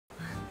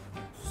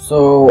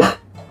So,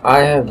 I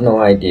have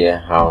no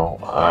idea how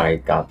I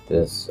got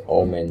this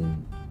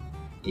Omen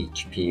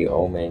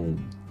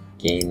Omen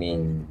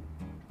Gaming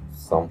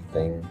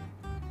something.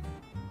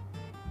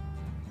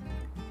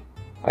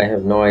 I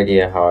have no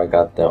idea how I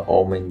got the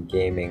Omen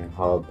Gaming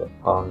hub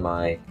on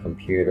my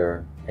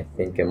computer. I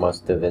think it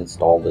must have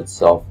installed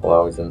itself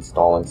while I was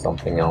installing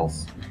something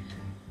else.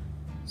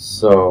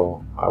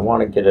 So I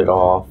want to get it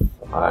off.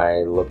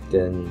 I looked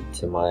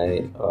into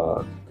my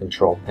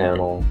control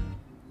panel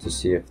to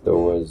see if there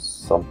was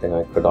something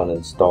I could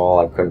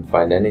uninstall. I couldn't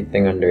find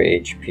anything under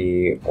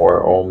HP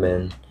or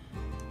Omen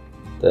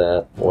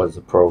that was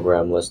a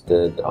program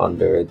listed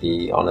under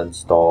the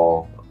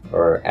uninstall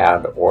or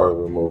add or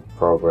remove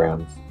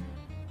programs.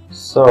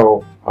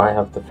 So I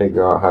have to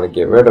figure out how to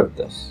get rid of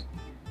this.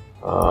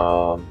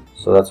 So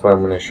that's what I'm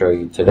going to show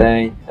you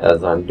today.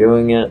 As I'm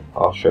doing it,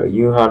 I'll show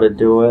you how to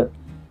do it.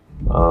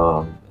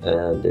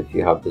 And if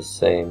you have the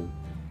same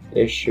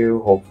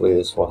issue, hopefully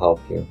this will help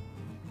you.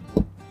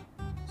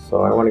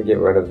 So I want to get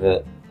rid of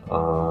it.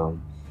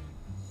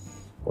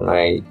 When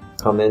I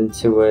come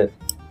into it,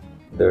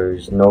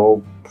 there's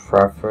no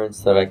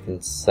preference that I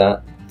can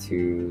set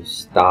to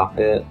stop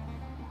it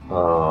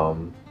or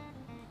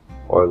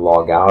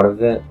log out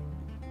of it.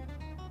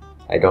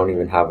 I don't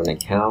even have an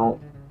account.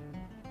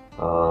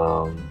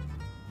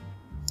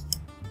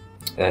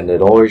 And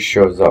it always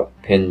shows up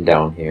pinned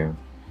down here.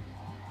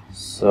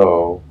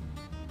 So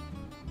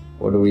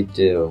what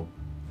do?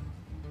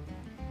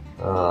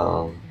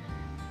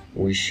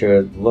 We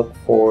should look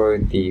for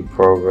the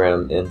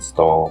program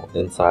install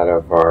inside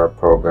of our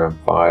program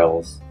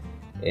files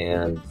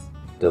and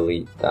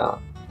delete that.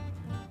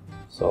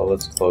 So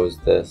let's close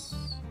this.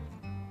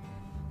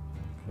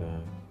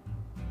 Okay.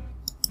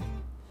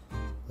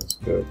 Let's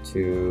go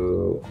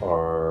to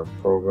our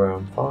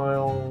program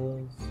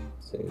files,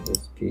 say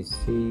this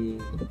PC,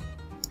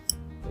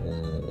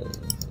 and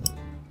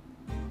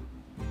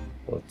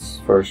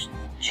let's first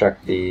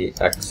check the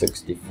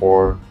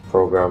x64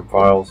 program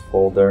files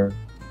folder.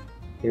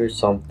 Here's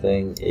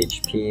something,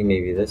 HP,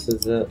 maybe this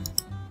is it.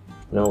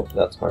 Nope,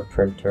 that's my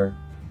printer.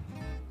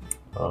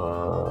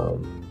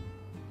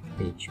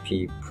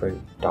 HP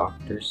print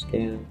doctor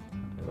scan.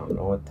 I don't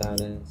know what that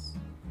is.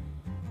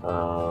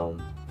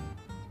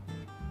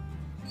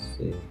 Let's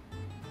see.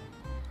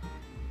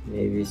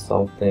 Maybe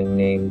something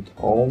named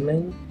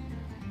Omen.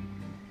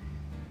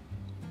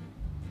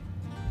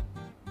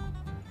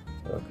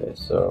 Okay,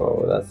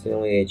 so that's the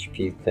only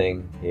HP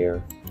thing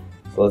here.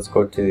 So let's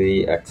go to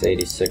the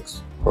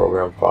x86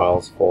 program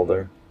files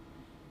folder.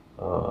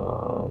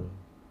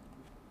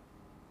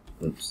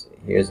 Oops,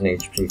 here's an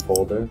HP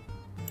folder.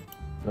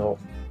 Nope.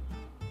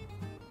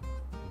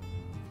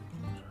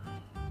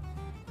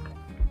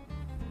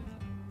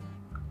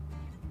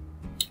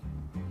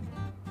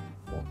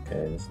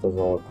 Okay, this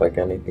doesn't look like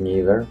anything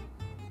either.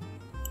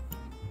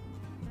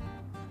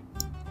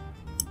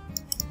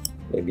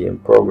 Maybe in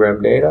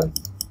program data.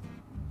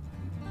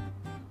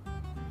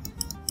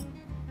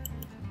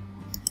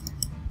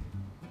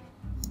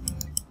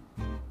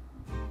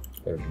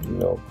 There's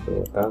no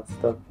clue what that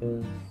stuff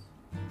is.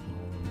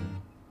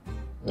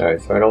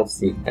 Alright, so I don't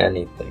see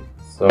anything.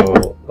 So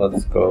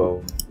let's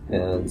go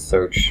and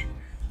search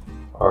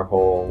our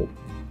whole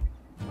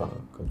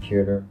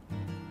computer.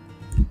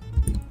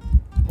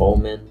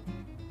 Omen.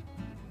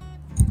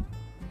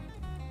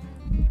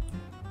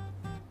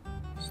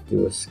 Let's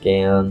do a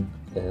scan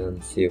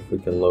and see if we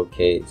can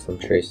locate some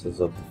traces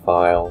of the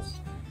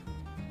files.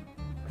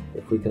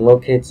 If we can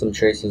locate some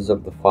traces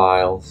of the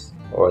files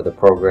or the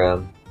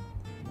program,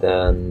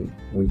 then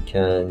we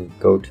can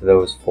go to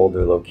those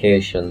folder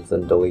locations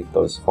and delete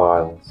those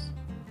files.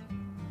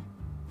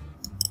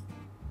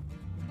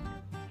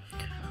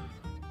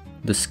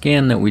 The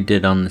scan that we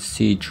did on the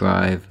C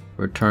drive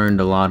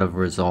returned a lot of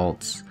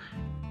results.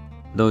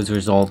 Those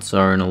results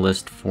are in a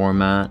list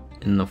format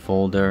in the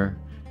folder,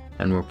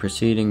 and we're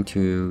proceeding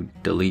to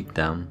delete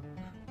them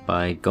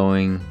by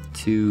going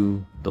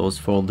to those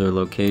folder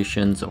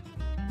locations.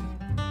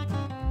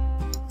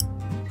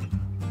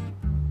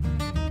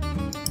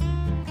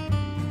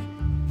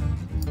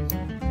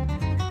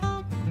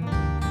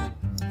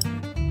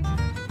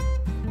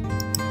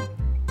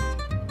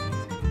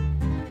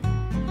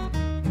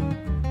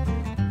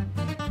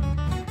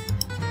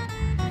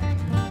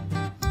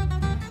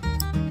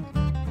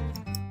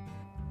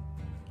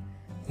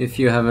 If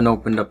you haven't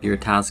opened up your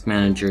task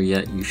manager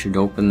yet, you should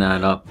open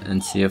that up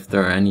and see if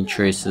there are any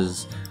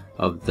traces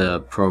of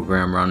the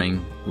program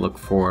running. Look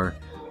for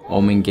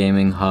Omen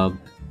Gaming Hub,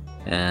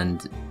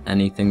 and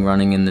anything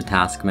running in the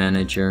task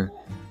manager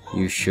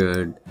you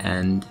should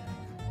end.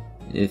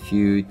 If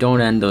you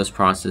don't end those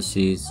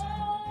processes,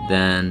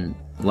 then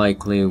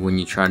likely when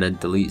you try to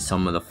delete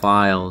some of the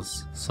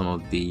files, some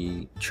of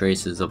the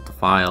traces of the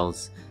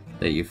files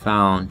that you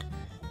found,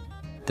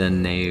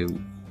 then they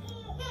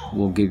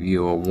will give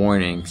you a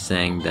warning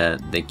saying that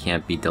they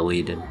can't be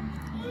deleted.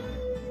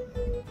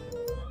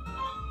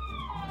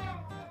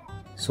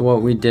 So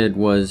what we did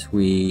was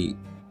we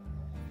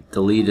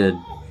deleted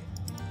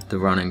the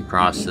running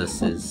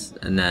processes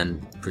and then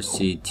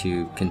proceed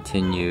to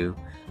continue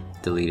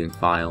deleting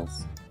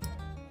files.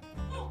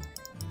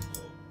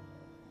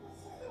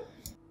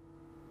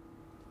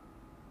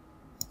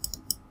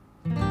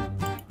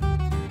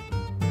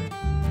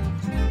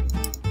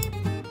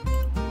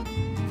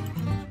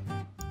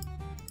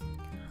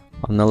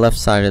 On the left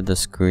side of the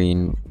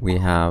screen, we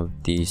have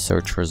the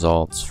search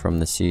results from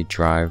the C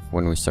drive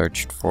when we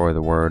searched for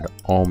the word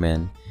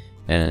Omen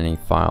in any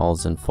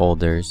files and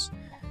folders.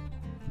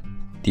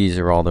 These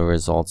are all the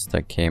results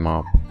that came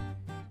up.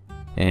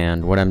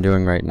 And what I'm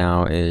doing right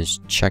now is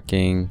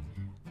checking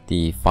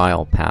the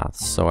file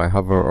paths. So I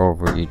hover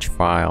over each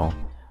file,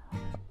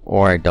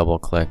 or I double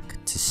click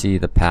to see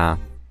the path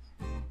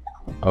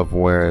of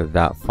where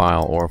that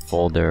file or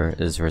folder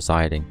is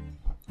residing.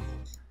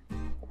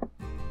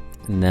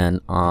 And then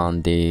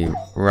on the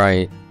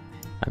right,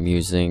 I'm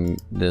using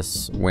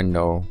this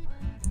window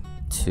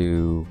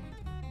to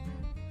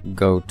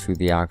go to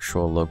the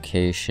actual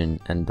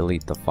location and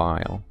delete the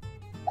file.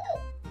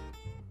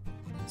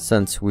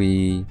 Since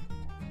we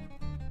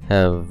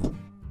have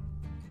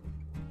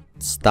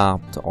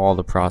stopped all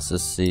the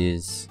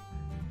processes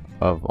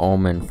of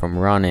Omen from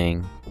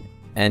running,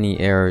 any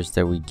errors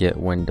that we get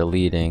when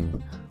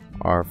deleting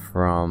are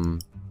from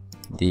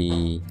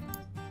the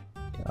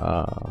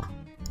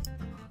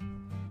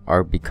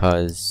are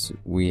because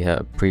we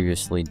have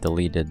previously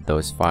deleted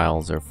those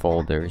files or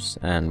folders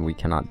and we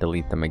cannot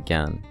delete them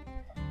again,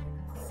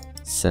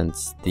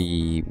 since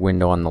the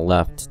window on the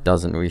left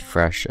doesn't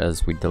refresh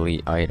as we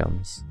delete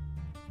items.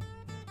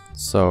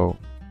 So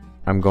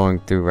I'm going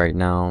through right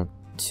now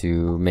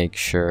to make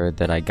sure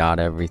that I got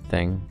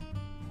everything.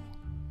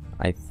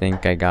 I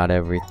think I got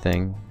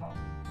everything,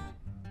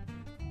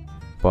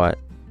 but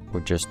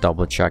we're just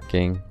double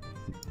checking.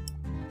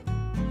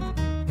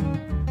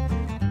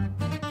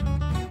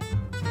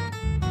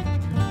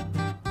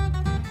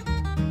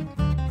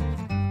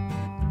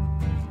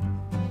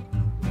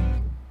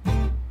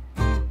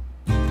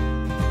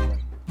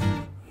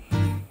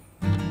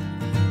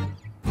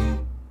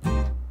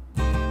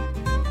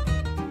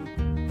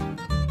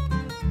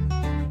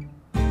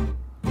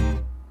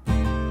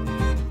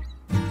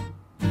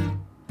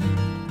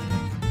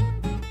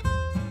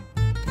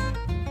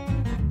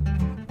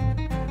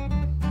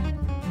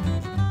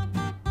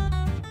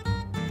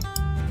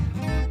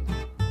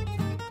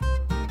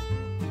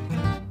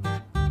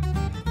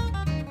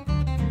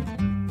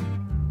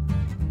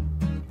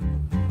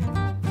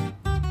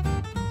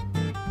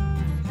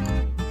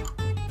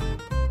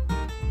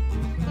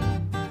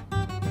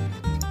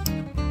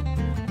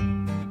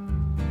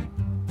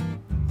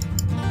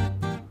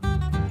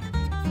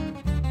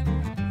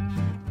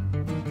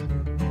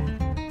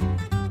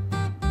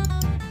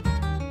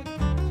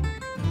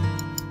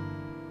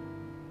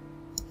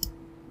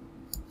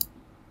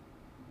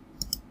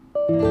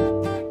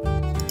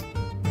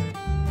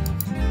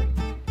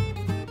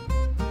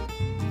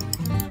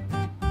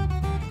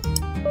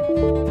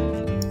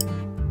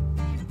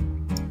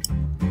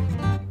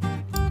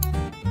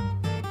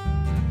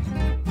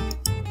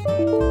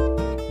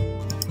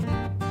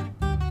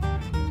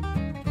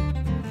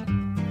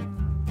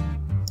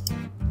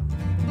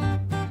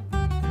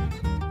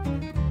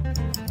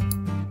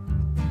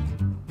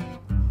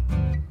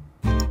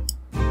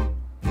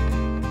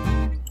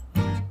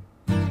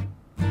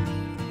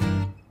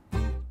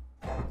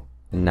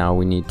 Now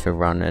we need to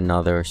run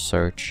another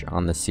search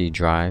on the C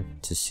drive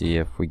to see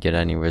if we get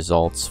any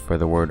results for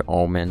the word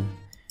Omen,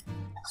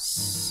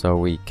 so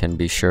we can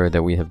be sure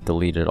that we have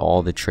deleted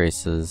all the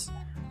traces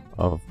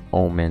of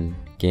Omen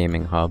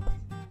Gaming Hub.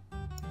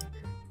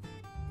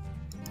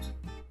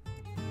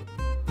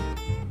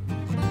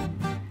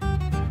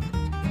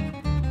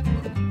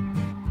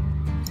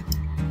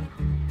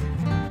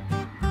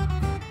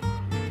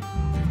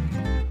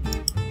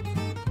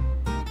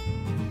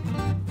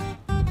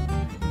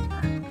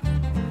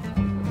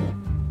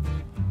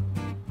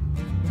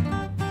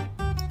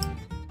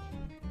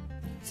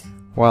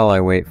 While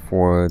I wait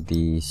for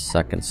the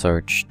second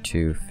search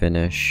to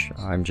finish,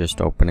 I'm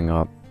just opening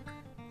up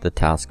the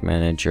task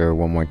manager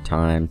one more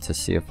time to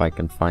see if I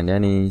can find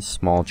any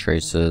small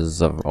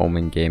traces of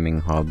Omen Gaming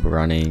Hub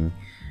running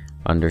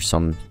under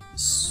some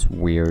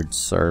weird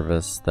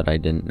service that I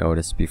didn't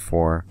notice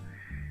before.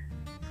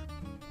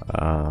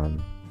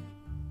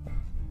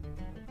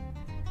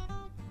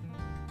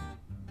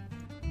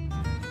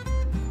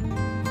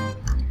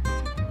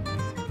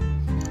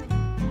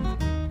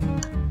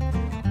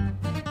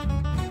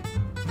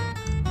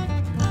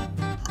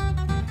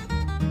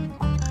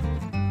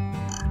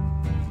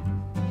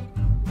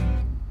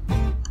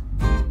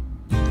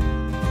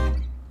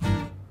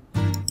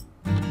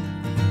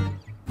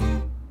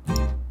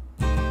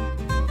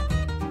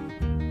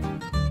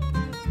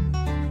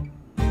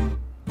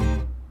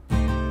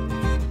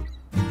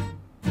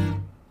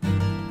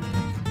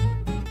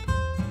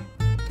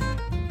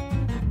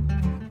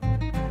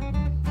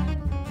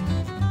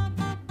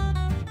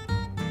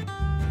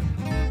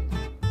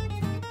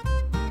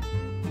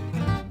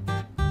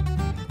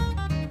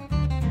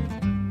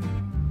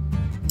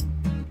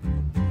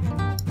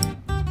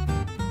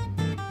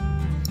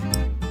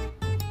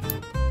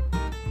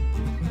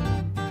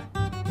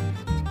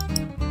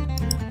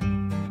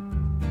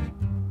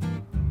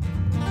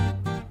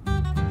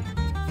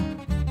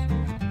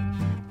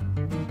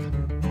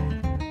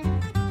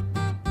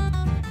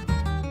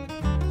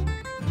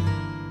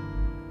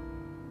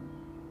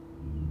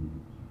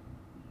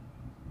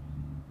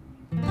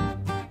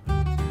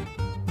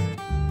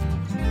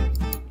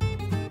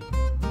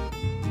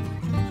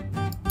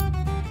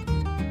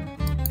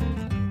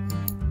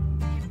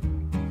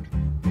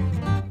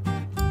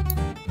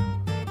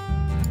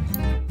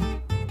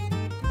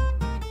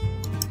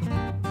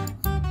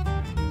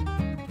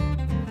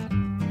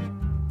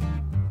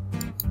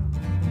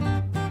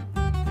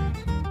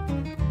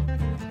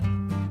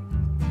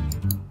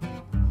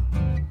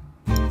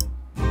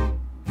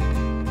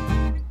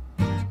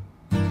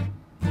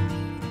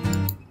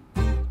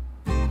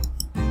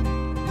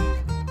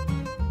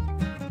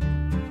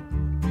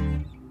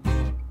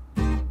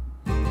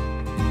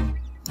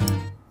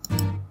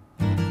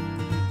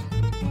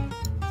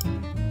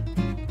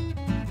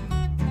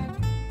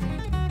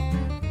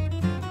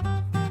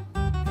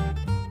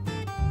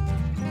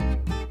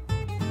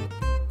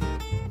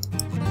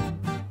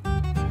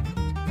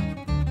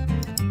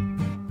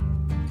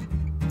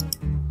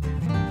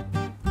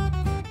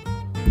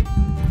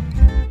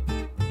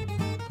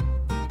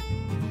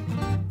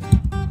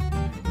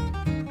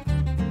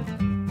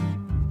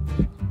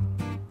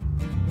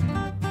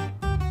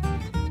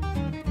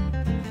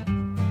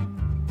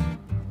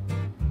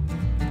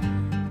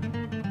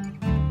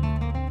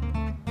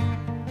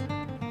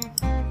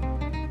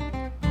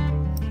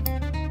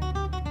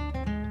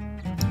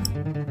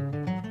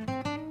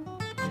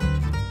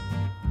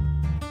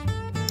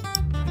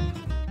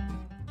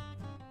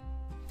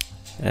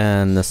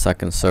 And the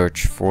second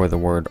search for the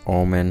word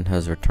Omen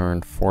has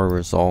returned 4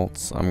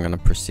 results. I'm going to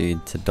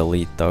proceed to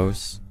delete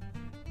those.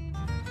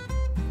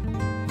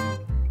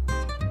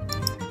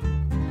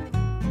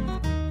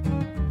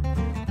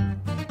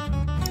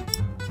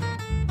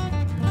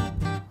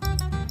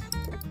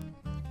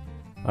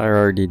 I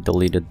already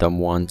deleted them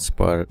once,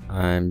 but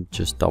I'm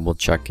just double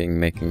checking,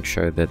 making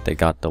sure that they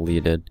got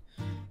deleted.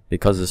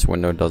 Because this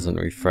window doesn't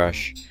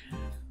refresh,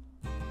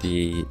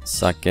 the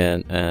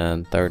second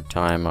and third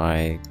time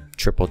I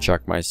triple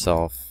check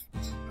myself,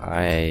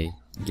 I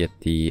get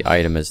the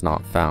item is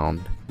not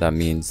found. That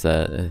means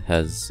that it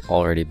has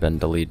already been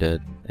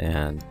deleted,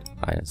 and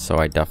so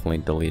I definitely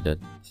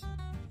deleted.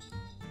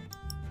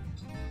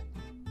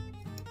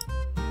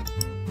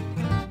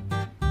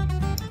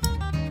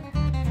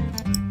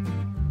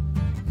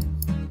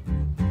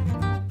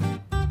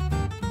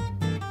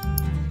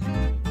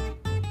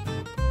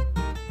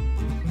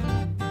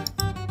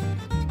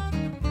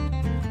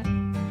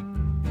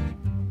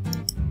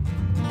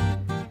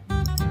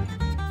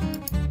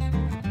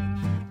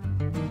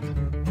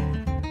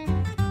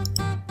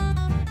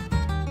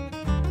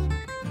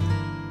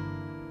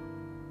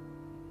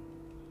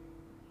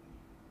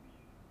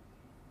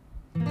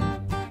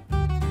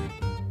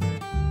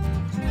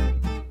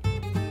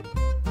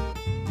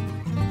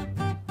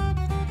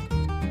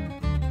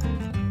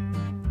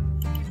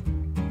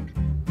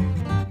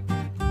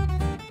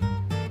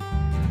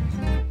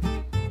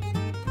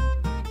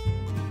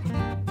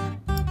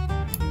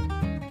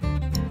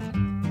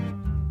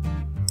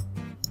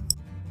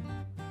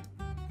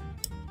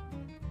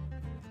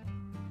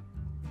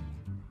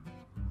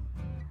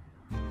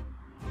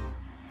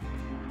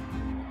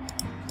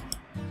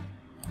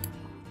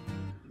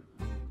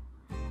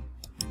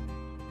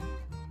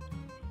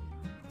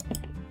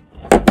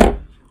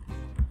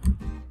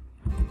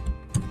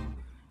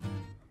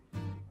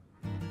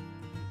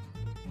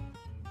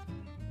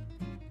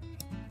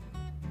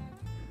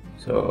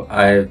 So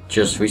I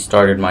just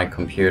restarted my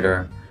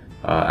computer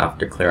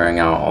after clearing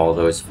out all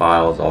those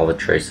files, all the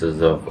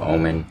traces of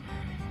Omen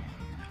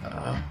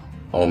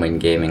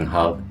Gaming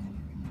Hub,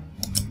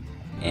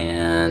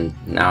 and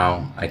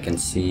now I can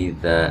see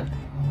that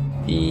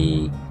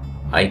the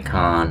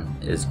icon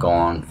is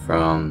gone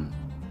from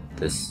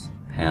this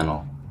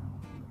panel.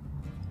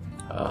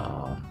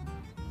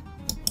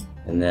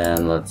 And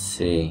then let's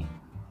see,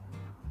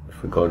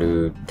 if we go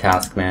to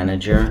Task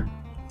Manager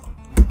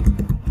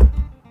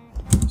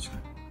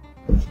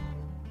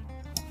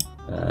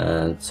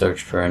and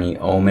search for any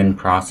Omen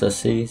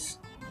processes.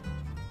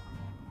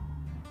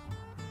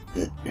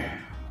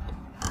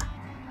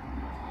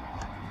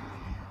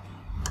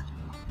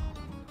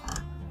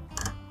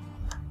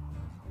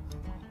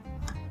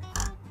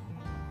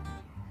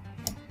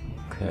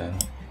 Okay,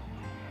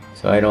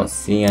 so I don't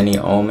see any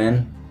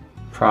Omen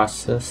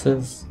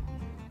processes.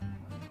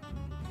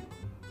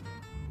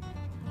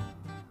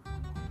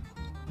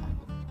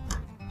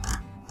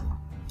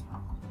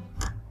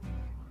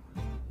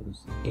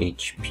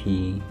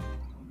 HP.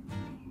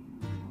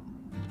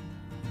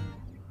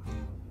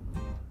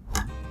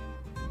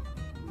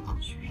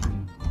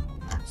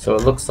 So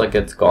it looks like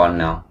it's gone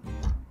now.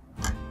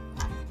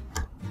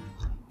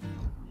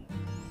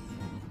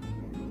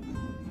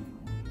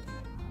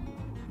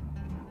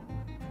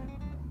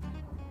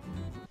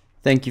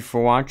 Thank you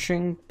for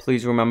watching.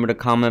 Please remember to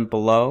comment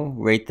below,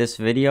 rate this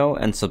video,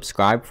 and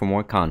subscribe for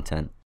more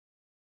content.